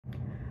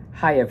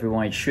Hi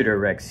everyone, it's Shooter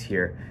Rex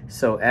here.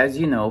 So as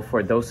you know,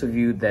 for those of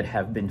you that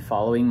have been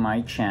following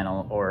my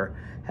channel or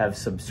have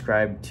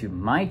subscribed to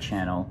my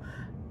channel,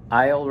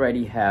 I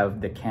already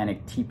have the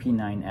Canik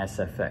TP9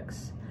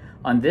 SFX.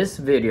 On this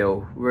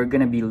video, we're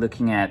going to be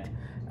looking at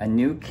a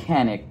new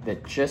Canik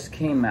that just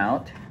came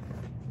out,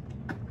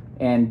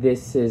 and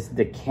this is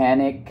the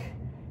Canik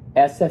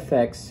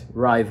SFX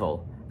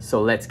Rival.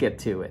 So let's get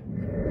to it.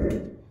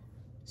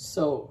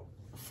 So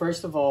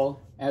first of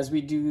all, as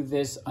we do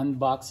this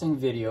unboxing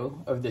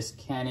video of this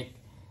Canik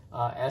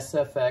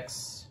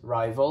SFX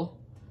Rival,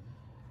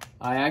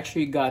 I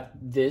actually got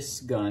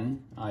this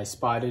gun. I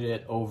spotted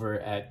it over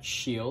at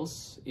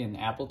Shields in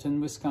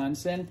Appleton,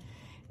 Wisconsin.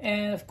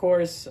 And of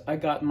course, I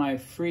got my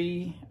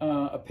free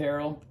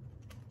apparel.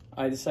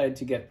 I decided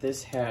to get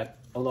this hat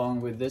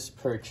along with this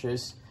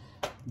purchase.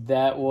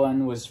 That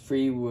one was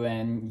free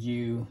when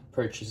you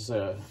purchase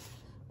a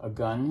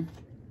gun.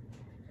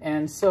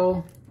 And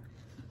so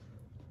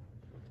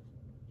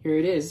here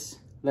it is.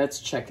 Let's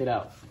check it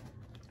out.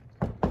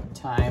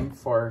 Time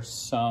for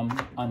some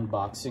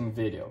unboxing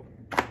video.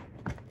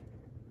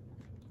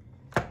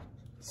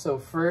 So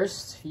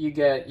first, you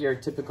get your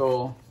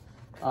typical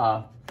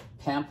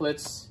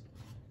pamphlets,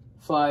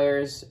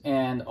 flyers,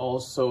 and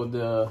also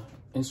the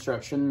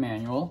instruction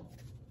manual.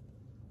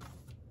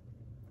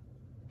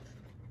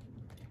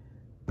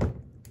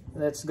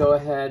 Let's go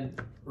ahead,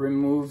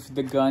 remove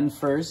the gun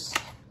first.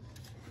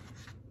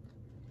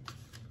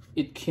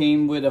 It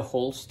came with a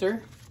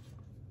holster.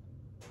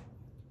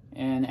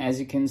 And as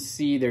you can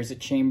see, there's a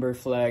chamber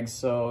flag,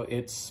 so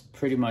it's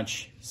pretty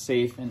much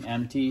safe and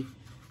empty.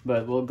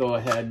 But we'll go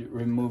ahead,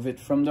 remove it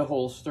from the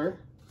holster,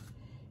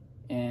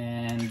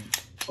 and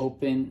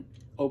opening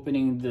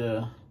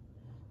the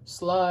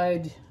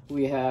slide,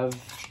 we have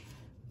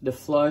the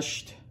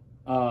flushed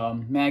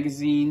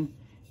magazine.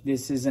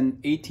 This is an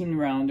 18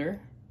 rounder.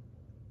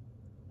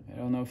 I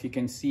don't know if you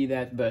can see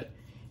that, but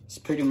it's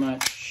pretty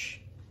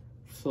much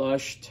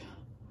flushed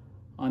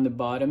on the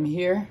bottom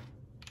here.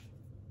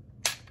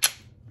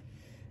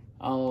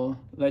 I'll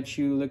let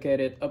you look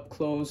at it up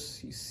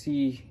close. You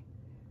see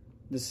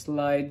the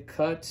slide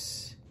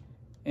cuts,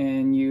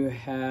 and you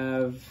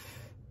have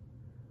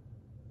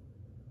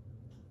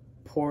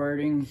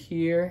porting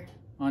here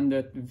on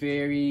the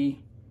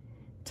very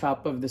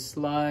top of the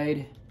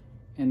slide,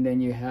 and then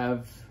you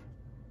have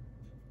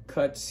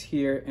cuts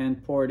here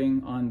and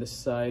porting on the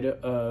side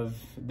of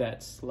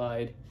that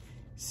slide.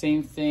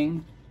 Same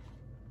thing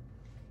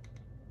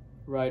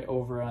right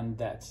over on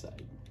that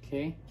side,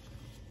 okay?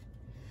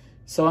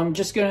 So I'm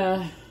just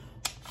gonna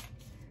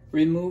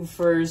remove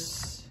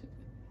first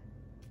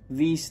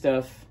these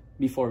stuff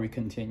before we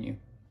continue.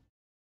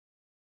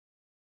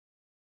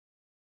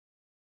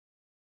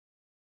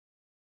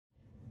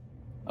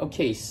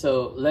 Okay,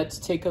 so let's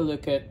take a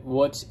look at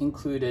what's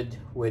included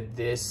with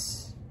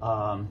this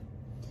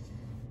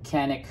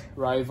Canik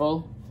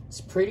Rival.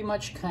 It's pretty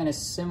much kind of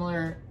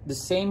similar, the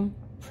same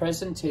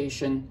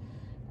presentation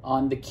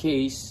on the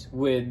case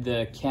with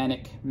the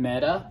Canik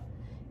Meta.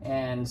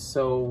 And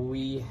so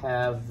we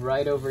have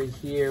right over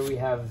here, we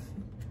have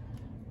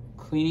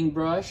cleaning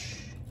brush.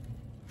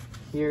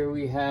 Here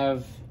we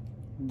have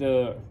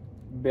the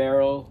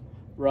barrel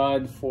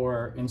rod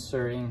for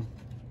inserting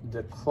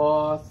the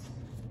cloth.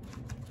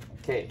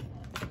 Okay,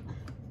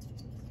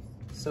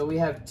 so we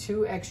have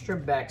 2 extra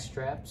back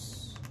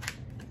straps.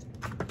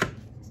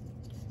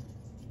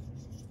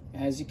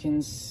 As you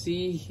can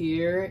see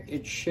here,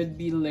 it should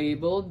be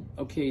labeled.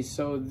 Okay,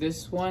 so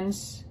this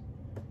one's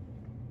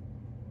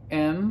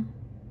M,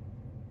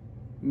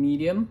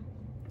 medium,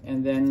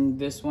 and then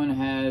this one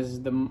has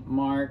the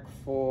mark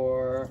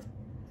for,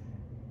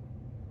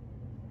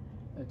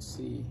 let's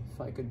see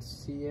if I could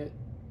see it.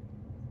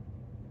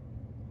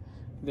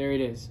 There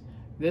it is.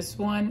 This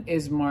one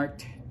is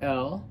marked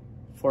L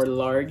for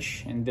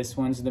large, and this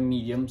one's the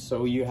medium,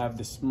 so you have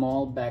the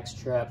small back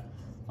strap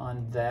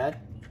on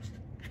that.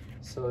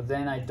 So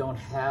then I don't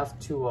have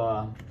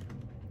to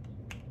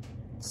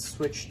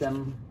switch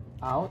them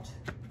out.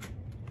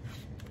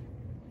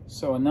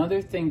 So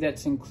another thing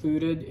that's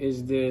included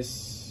is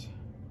this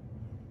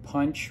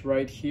punch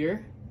right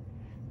here.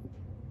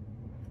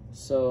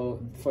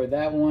 So for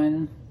that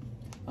one,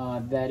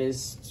 that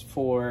is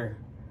for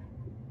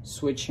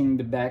switching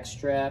the back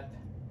strap,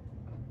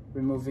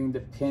 removing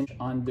the pinch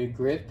on the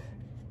grip,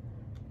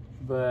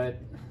 but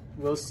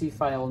we'll see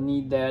if I'll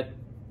need that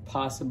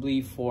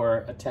possibly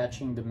for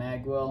attaching the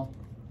mag well.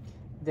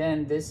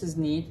 Then this is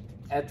neat.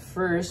 At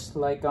first,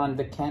 like on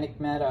the Canik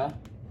Meta,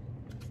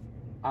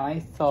 I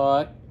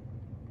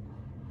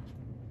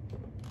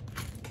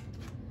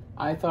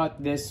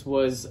thought this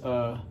was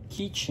a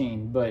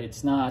keychain, but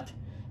it's not.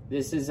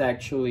 This is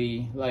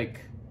actually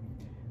like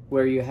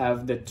where you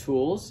have the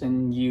tools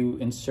and you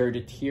insert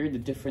it here, the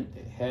different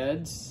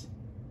heads.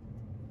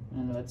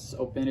 And let's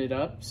open it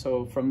up.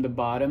 So from the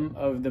bottom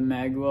of the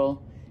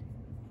magwell,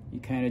 you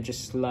kind of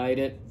just slide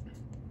it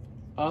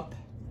up,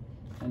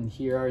 and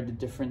here are the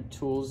different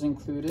tools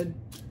included.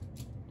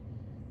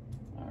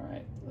 All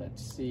right,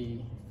 let's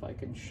see if I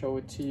can show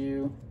it to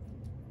you.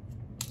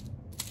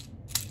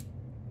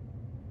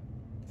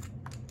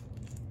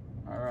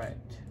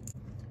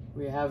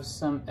 we have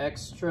some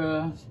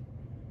extras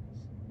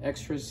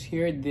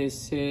here.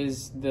 This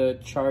is the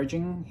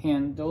charging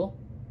handle.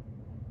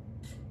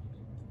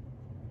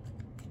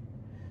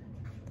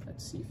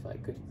 Let's see if I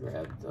could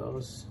grab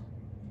those.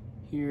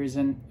 Here's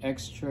an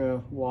extra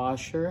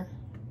washer,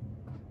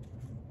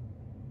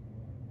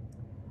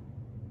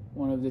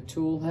 one of the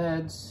tool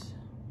heads.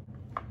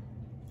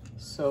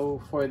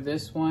 So for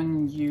this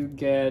one, you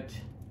get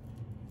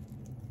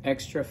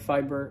extra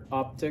fiber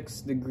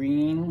optics, the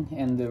green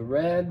and the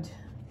red.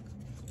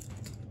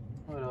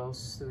 What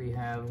else do we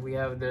have? We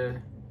have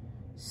the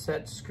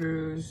set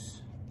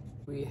screws.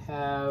 We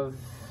have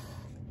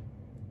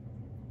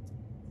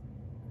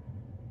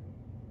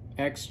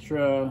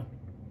extra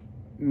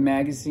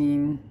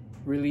magazine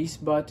release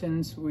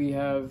buttons. We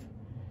have,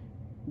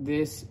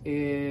 this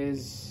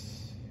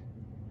is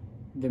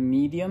the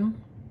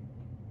medium.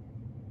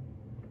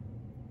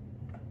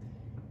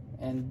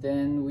 And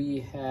then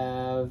we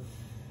have,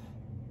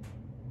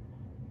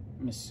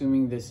 I'm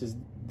assuming this is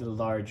the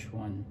large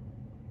one.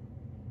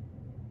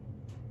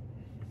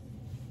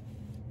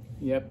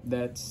 Yep,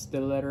 that's the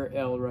letter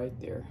L right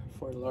there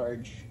for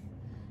large.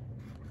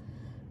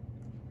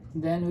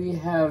 Then we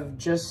have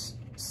just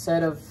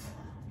set of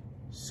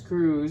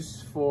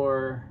screws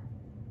for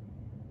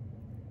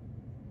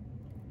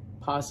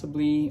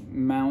possibly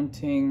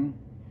mounting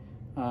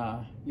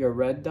your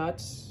red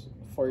dots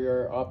for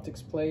your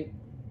optics plate.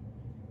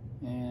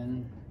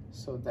 And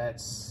so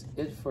that's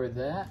it for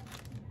that.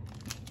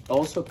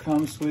 Also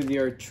comes with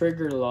your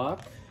trigger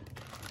lock.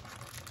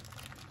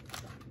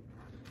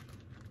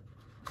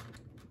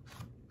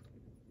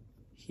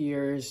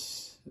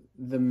 Here's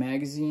the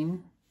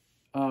magazine,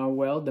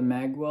 the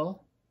mag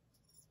well.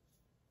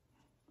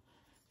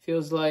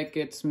 Feels like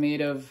it's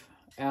made of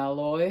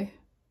alloy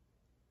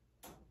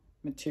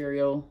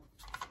material.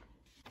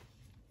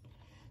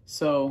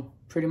 So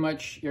pretty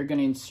much you're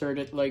gonna insert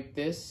it like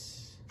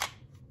this.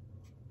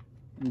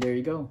 And there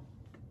you go.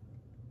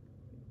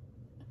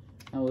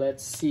 Now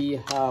let's see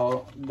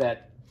how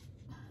that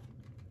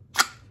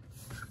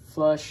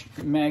flush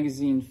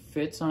magazine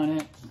fits on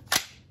it.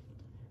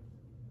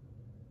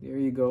 There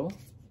you go.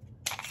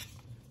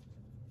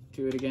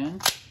 Do it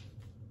again.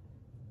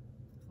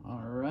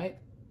 All right.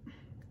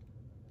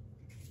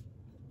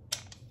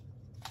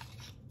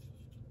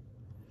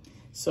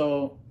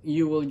 So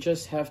you will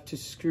just have to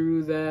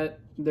screw that.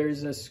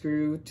 There's a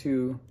screw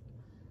to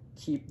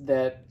keep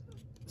that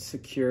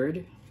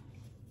secured.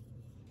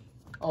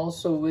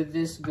 Also with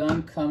this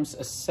gun comes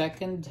a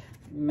second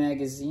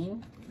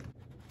magazine.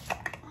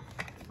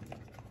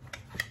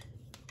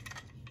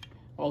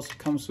 Also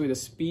comes with a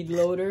speed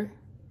loader.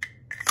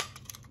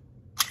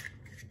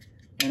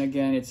 And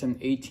again, it's an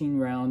 18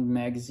 round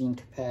magazine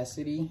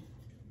capacity.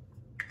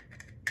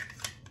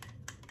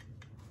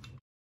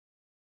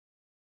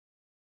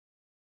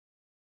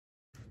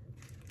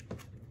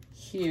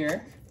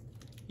 Here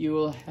you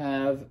will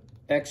have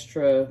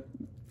extra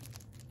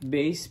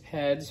base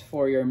pads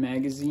for your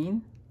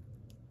magazine.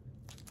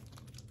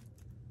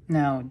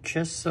 Now,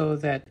 just so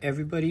that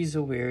everybody's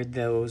aware,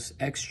 those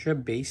extra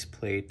base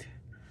plate,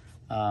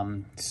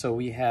 so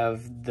we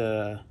have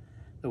the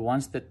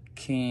ones that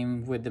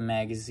came with the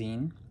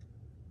magazine,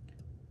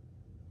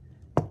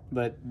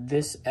 but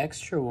this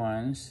extra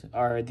ones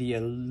are the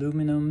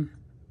aluminum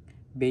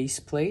base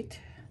plate,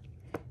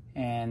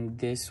 and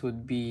this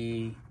would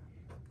be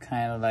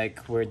kind of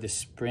like where the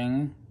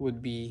spring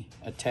would be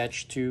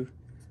attached to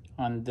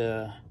on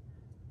the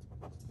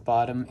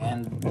bottom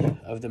end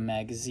of the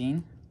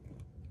magazine.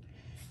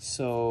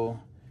 So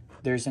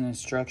there's an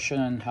instruction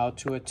on how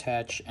to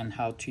attach and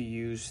how to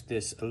use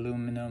this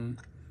aluminum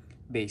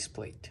base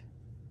plate.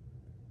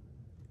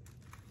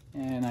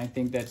 And I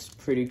think that's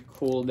pretty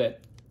cool that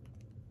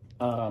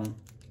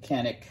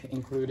Canik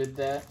included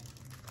that.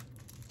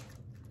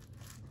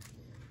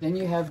 Then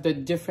you have the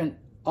different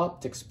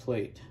optics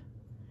plate.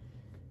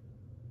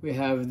 We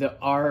have the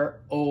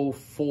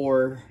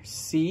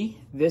RO4C.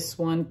 This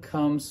one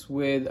comes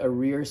with a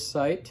rear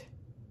sight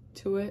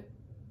to it.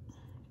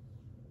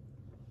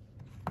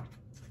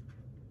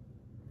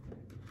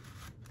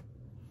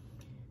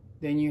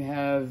 Then you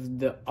have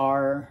the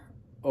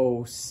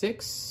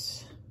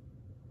RO6.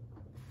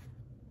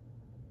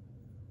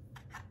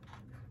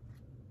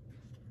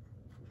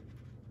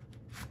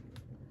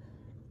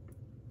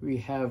 We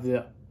have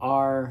the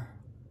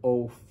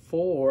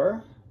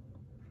RO4.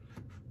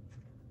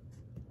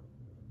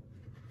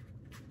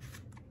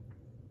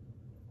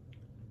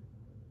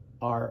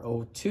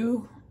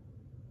 RO2.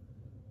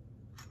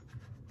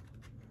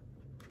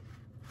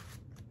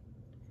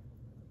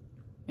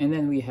 And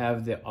then we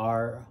have the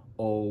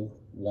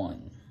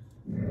RO1.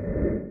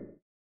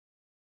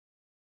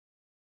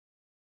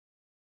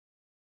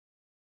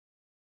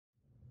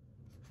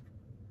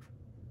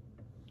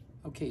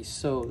 Okay,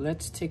 so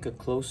let's take a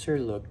closer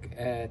look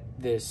at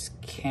this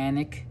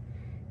Canik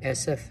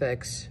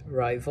SFX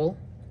Rival.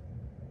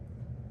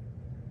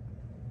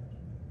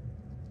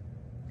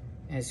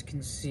 As you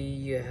can see,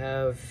 you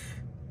have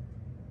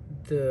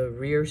the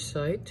rear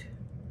sight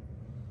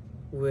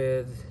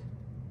with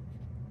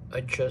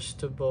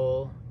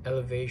adjustable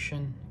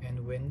elevation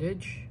and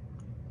windage.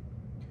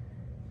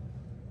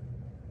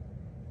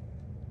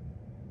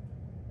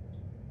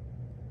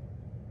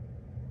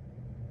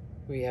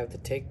 We have the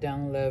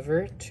takedown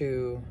lever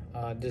to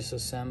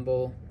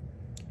disassemble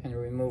and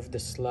remove the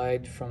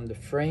slide from the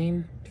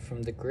frame,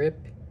 from the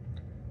grip.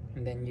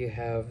 And then you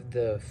have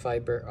the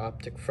fiber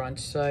optic front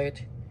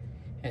sight.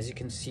 As you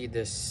can see,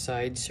 the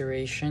side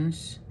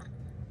serrations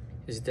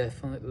is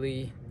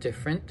definitely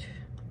different.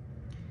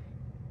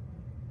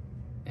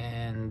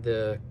 And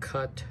the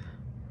cut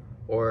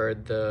or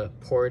the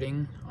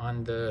porting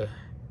on the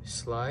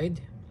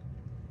slide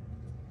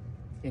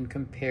in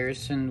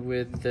comparison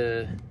with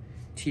the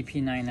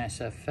TP9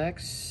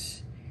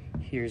 SFX.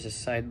 Here's a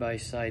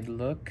side-by-side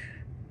look.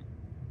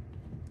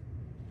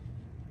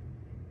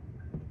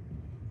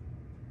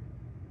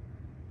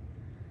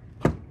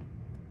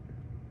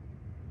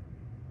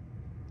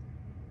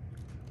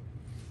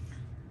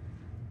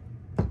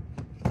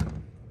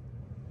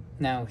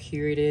 Now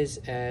here it is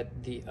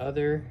at the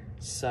other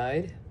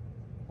side,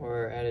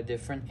 or at a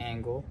different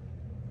angle.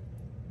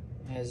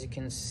 As you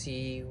can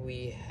see,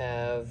 we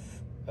have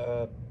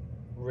a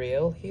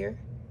rail here.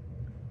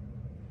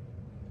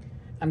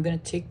 I'm gonna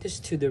take this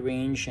to the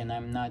range and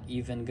I'm not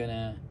even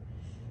gonna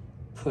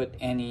put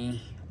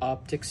any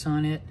optics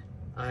on it.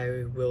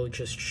 I will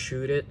just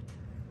shoot it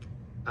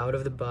out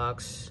of the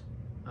box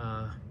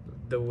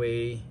the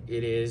way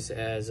it is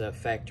as a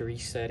factory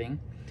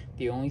setting.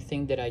 The only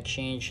thing that I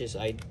changed is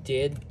I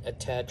did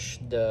attach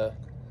the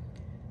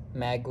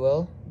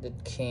magwell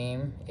that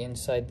came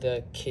inside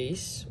the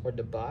case or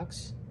the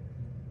box.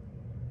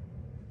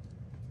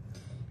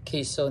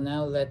 Okay, so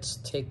now let's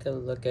take a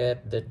look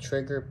at the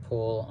trigger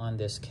pull on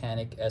this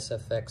Canik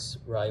SFX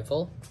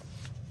Rival.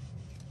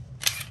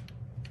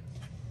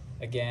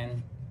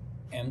 Again,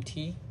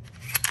 empty,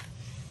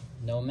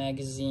 no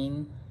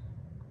magazine.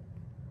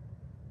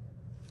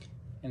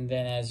 And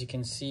then as you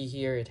can see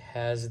here, it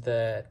has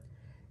the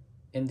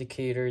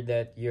indicator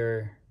that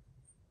your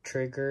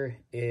trigger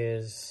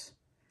is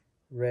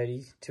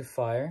ready to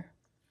fire.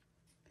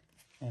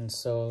 And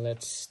so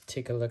let's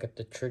take a look at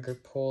the trigger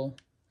pull.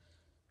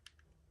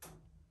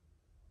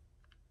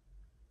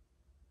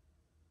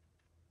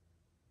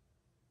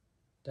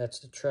 That's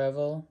the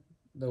travel,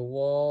 the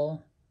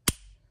wall,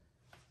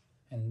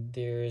 and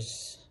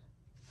there's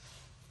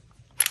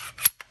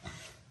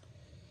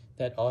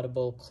that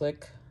audible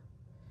click.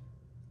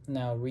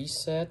 Now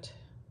reset.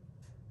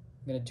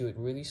 I'm gonna do it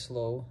really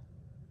slow.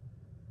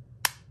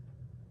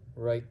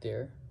 Right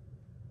there.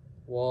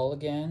 Wall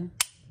again.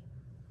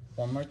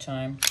 One more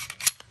time.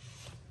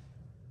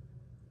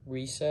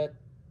 Reset.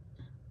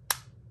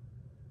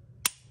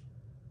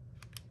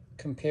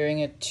 Comparing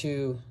it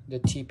to the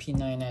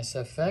TP9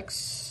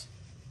 SFX.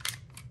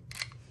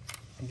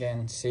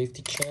 Again,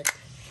 safety check.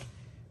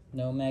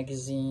 No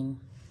magazine.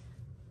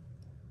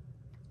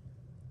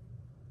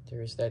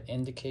 There's that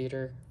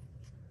indicator.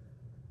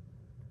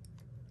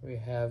 We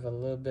have a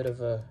little bit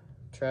of a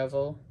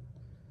travel,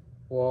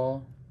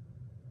 wall,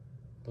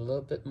 a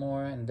little bit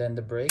more, and then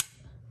the brake.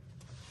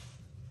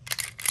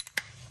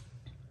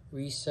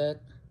 Reset.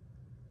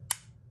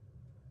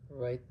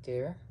 Right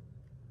there.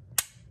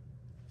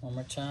 One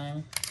more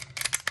time.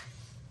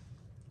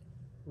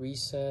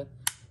 Reset.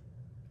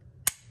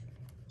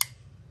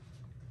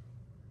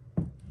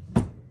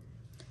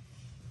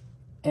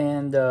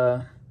 And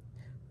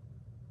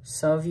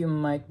some of you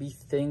might be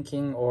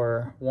thinking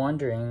or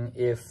wondering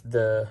if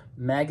the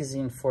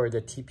magazine for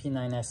the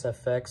TP9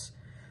 SFX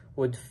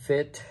would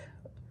fit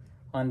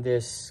on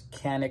this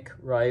Canik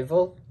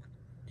Rival.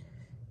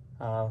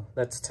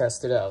 Let's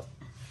test it out.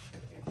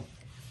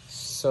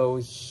 So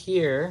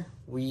here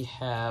we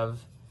have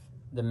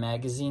the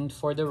magazine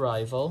for the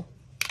Rival.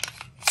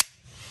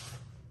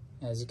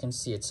 As you can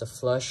see, it's a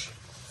flush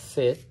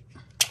fit.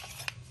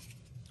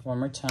 One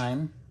more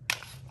time.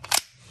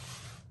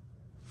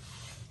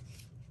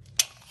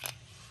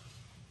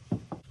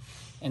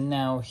 And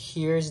now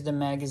here's the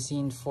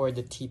magazine for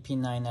the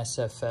TP9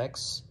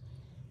 SFX.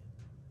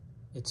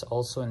 It's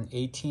also an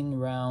 18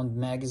 round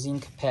magazine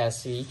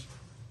capacity.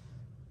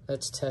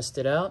 Let's test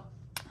it out.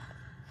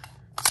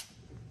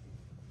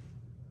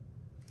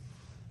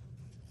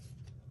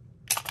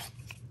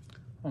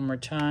 One more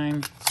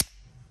time.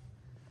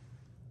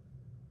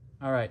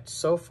 All right,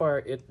 so far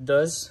it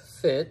does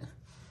fit.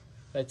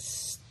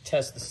 Let's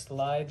test the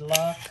slide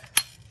lock.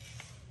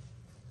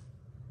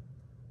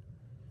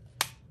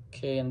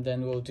 Okay, and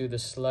then we'll do the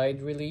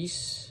slide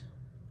release.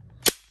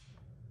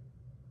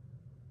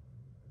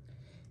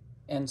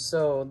 And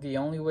so the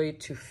only way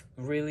to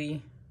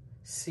really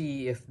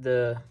see if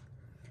the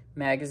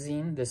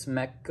magazine, this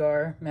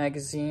MechGar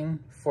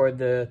magazine for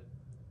the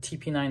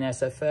TP9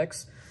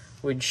 SFX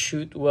would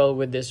shoot well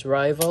with this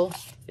Rival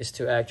is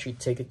to actually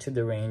take it to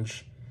the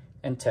range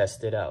and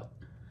test it out.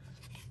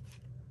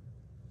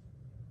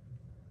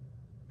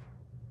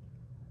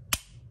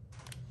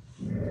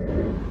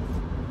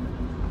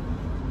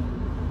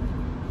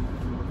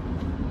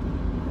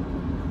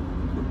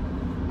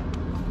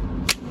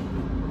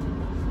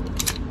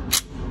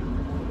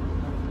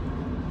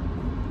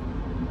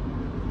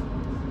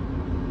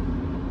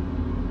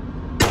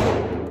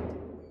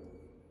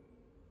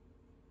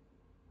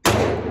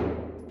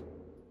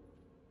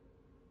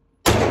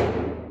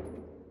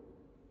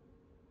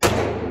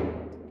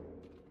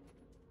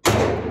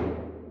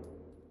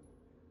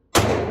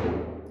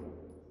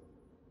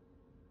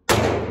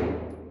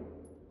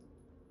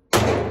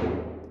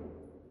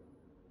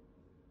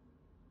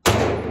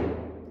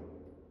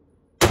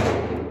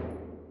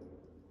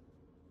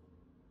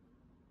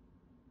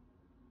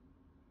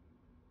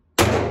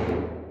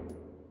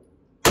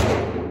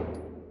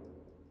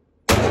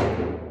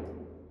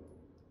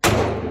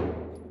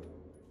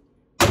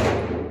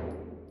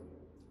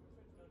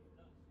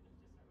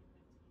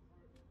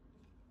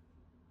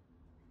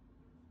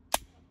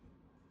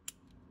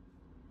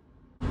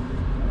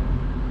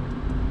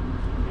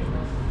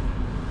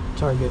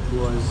 target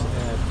was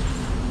at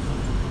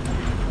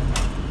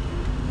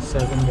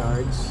 7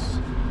 yards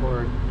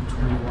or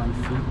 21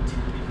 feet.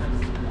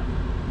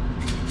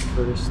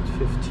 First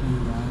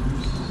 15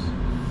 rounds.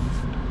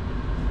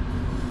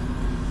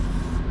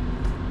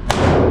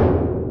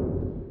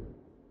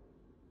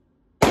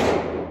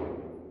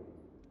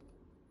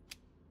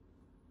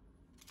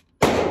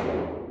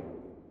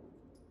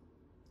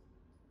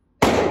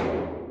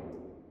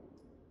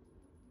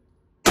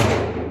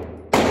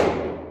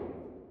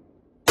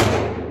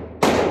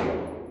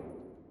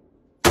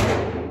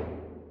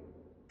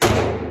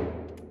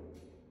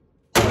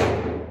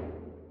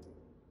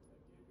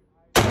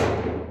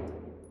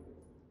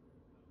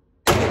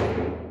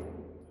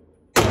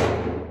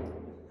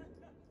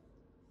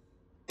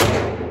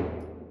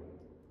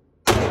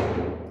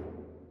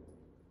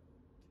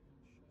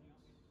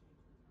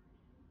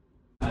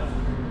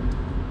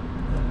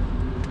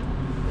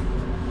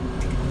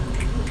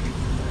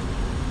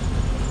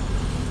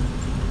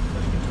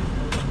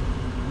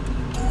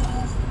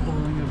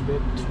 Pulling a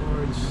bit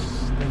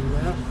towards the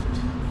left.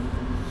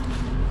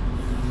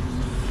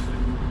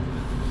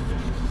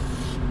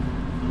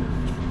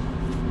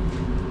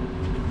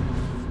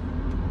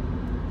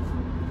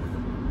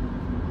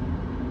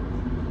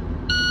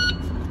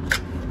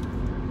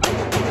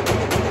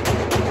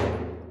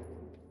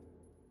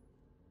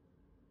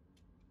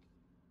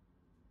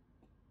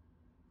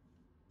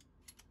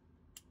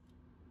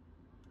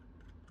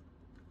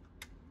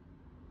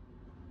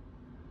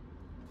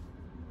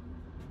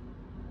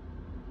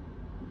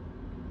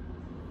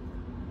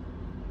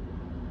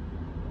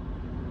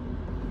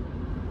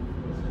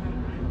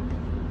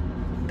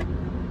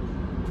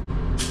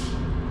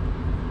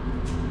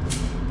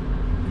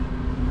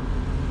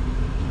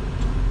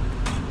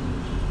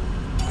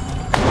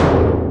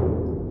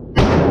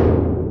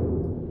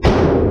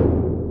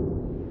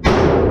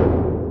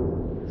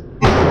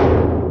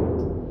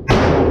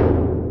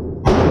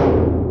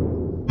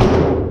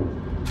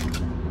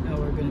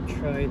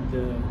 Try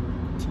the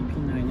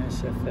TP9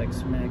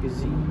 SFX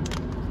magazine.